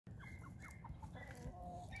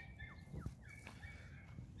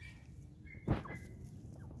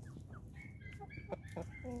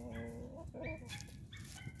You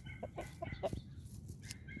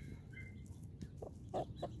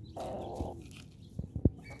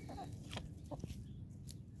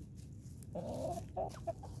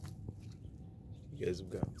guys have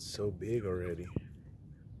gotten so big already.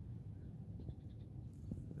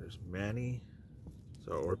 There's Manny. It's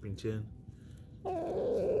our Orpington.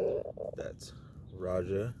 That's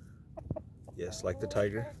Raja. Yes, like the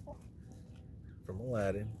tiger from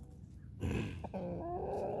Aladdin.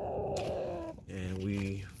 And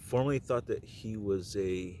we formerly thought that he was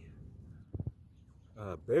a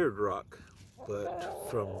Baird rock, but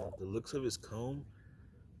from the looks of his comb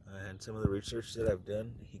and some of the research that I've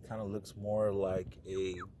done, he kind of looks more like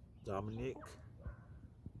a Dominic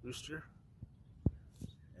rooster.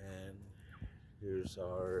 And here's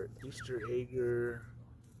our Easter Egger,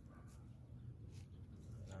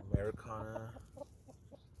 Americana.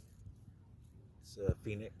 It's a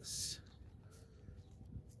Phoenix.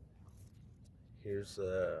 Here's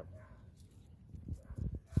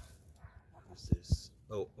what's this?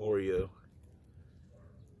 Oh, Oreo.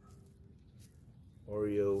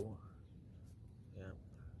 Yeah.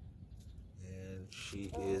 And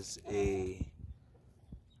she is a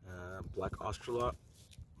black Australorp.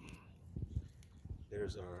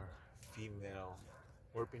 There's our female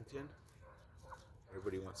Orpington.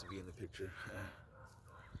 Everybody wants to be in the picture.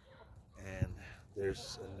 And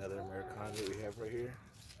there's another Americana that we have right here.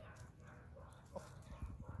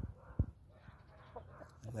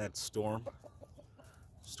 And that's Storm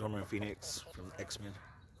and Phoenix from X-Men.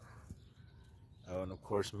 Oh, and of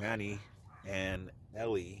course Manny and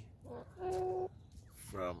Ellie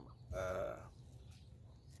from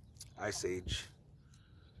Ice Age.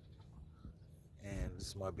 And this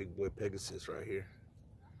is my big boy Pegasus right here.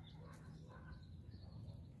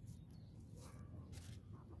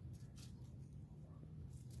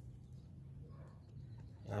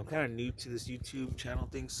 I'm kind of new to this YouTube channel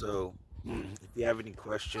thing, so if you have any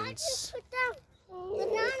questions,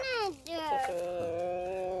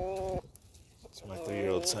 it's my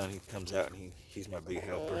 3-year-old son. He comes out and he's my big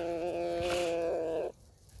helper.